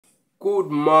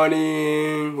Good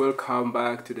morning, welcome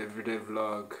back to the everyday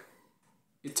vlog.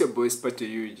 It's your boy Spato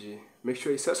UG. Make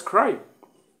sure you subscribe.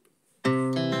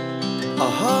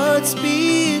 Our hearts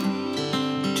beat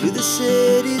to the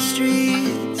city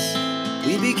streets.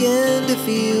 We began to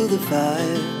feel the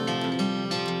fire.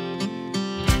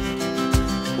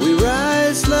 We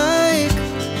rise like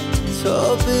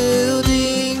tall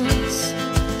buildings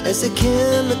as the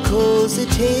chemicals they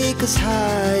take us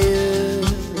higher.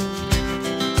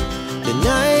 The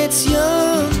night's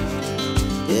young,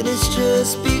 it has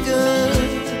just begun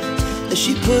as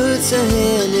she puts her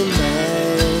hand in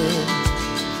mine.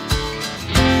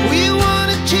 We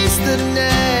wanna chase the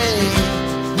night,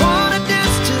 wanna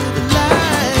dance to the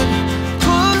light,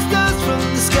 pull the stars from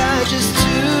the sky, just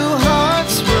two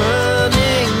hearts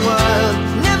running wild.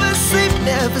 Never sleep,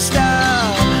 never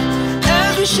stop,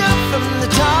 as we shout from the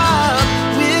top.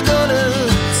 We're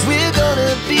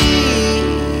gonna be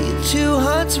two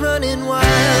hearts running wild.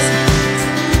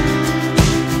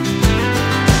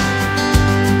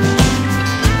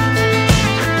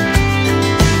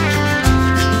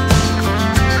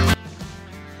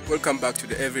 Welcome back to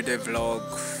the everyday vlog.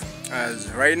 As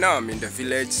right now I'm in the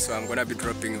village, so I'm gonna be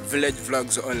dropping village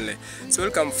vlogs only. So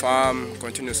welcome fam,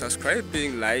 continue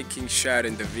subscribing, liking,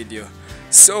 sharing the video.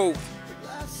 So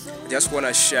just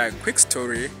wanna share a quick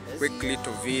story, quick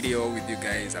little video with you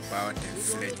guys about the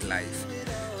village life.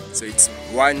 So it's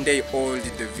one day old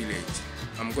in the village.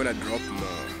 I'm gonna drop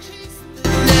more.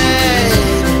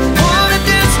 Wanna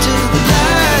dance to the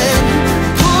light,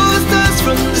 pull the stars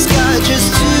from the sky, just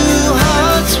two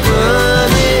hearts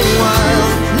running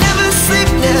wild. Never sleep,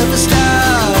 never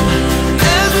stop,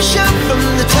 as we shout from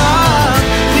the top.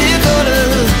 We're gonna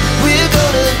be, we're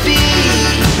gonna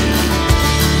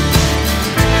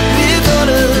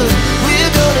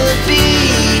be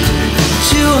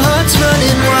two hearts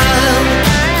running wild.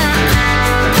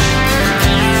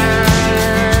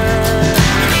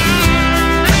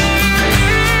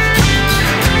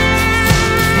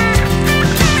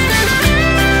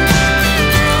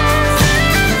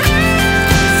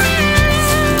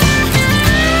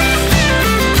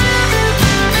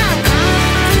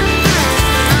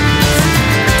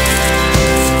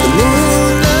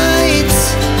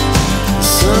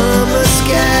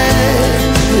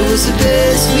 The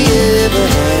best we ever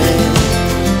had,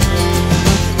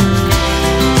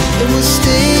 and we'll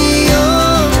stay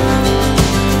young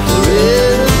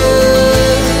forever.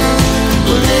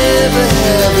 We'll never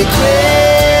have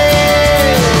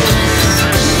regrets.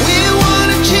 We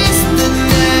wanna chase the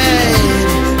night,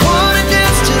 wanna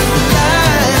dance to the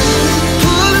light,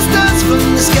 pull the stars from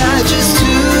the sky, just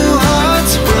two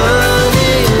hearts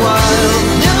running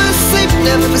wild. Never sleep,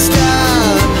 never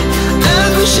stop, as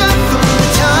we shout from the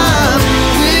top.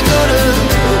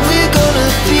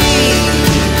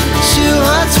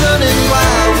 Running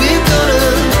wild, we're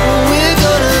gonna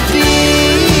be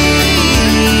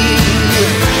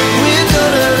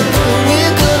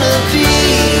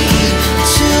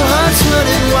two hearts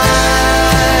running wild.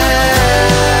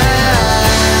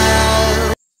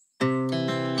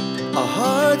 Our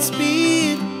hearts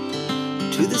beat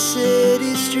to the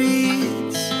city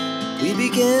streets. We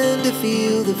began to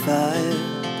feel the fire.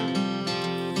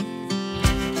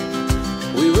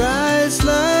 We rise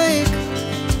like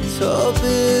tall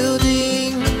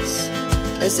buildings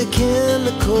as the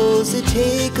chemicals they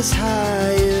take us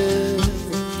higher.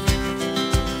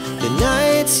 The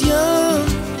night's young,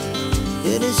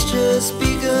 it has just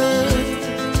begun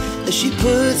as she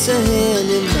puts her hand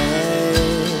in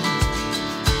mine.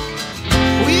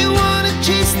 We wanna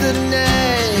chase the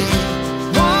night,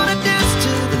 wanna dance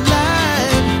to the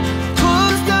light, pull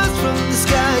the stars from the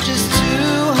sky, just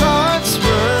two hearts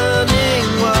running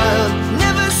wild.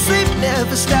 Never sleep,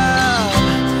 never stop,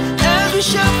 as we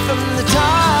shout from the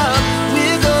top.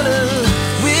 We're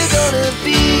gonna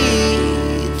be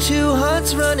two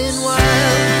hearts running wild.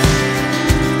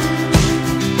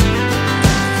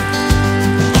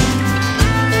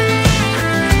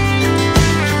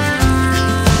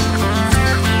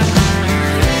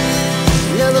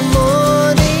 Now the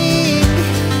morning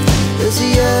is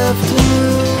the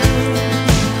afternoon.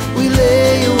 We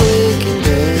lay awake in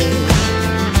bed,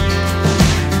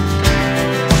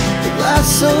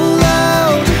 so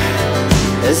loud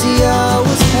as the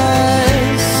hours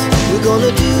pass. We're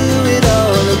gonna do